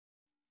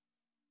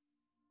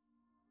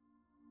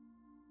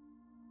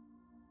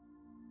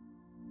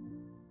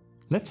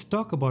Let's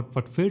talk about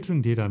what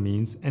filtering data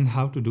means and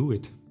how to do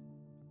it.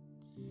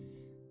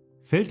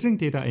 Filtering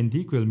data in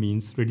DQL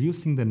means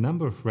reducing the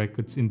number of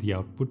records in the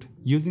output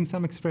using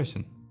some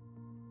expression.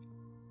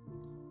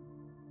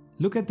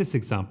 Look at this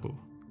example.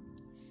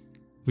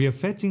 We are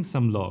fetching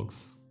some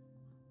logs.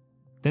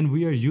 Then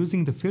we are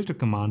using the filter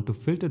command to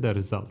filter the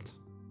result.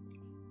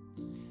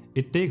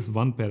 It takes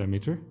one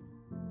parameter,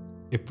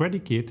 a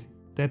predicate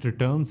that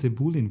returns a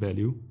Boolean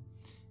value,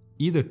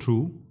 either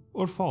true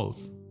or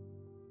false.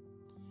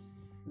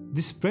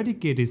 This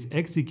predicate is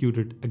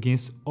executed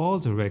against all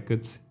the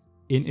records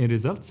in a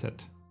result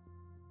set.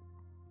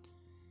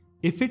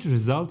 If it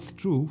results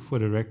true for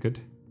a record,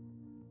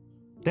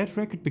 that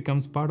record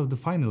becomes part of the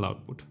final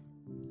output.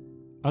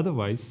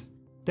 Otherwise,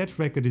 that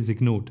record is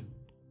ignored.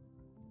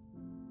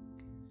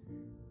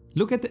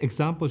 Look at the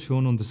example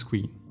shown on the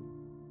screen.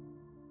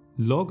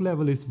 Log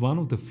level is one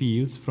of the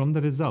fields from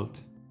the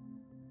result.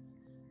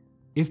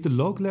 If the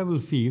log level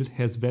field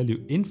has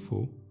value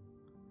info,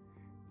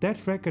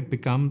 that record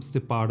becomes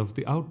the part of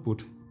the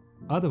output,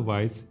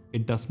 otherwise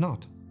it does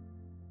not.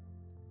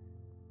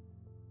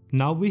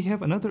 Now we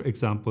have another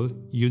example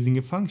using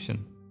a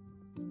function,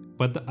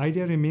 but the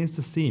idea remains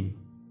the same.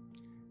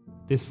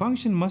 This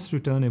function must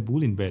return a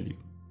Boolean value.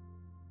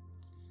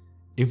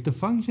 If the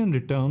function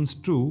returns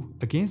true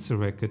against a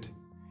record,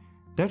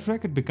 that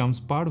record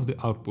becomes part of the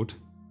output,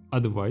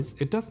 otherwise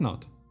it does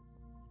not.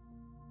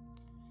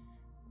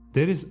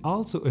 There is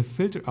also a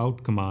filter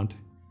out command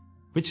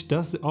which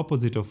does the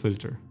opposite of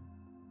filter,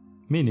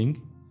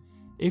 meaning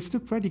if the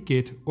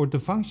predicate or the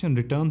function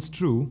returns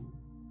true,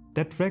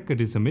 that record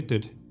is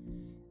omitted,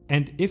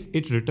 and if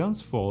it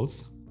returns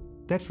false,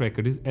 that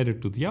record is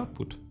added to the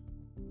output.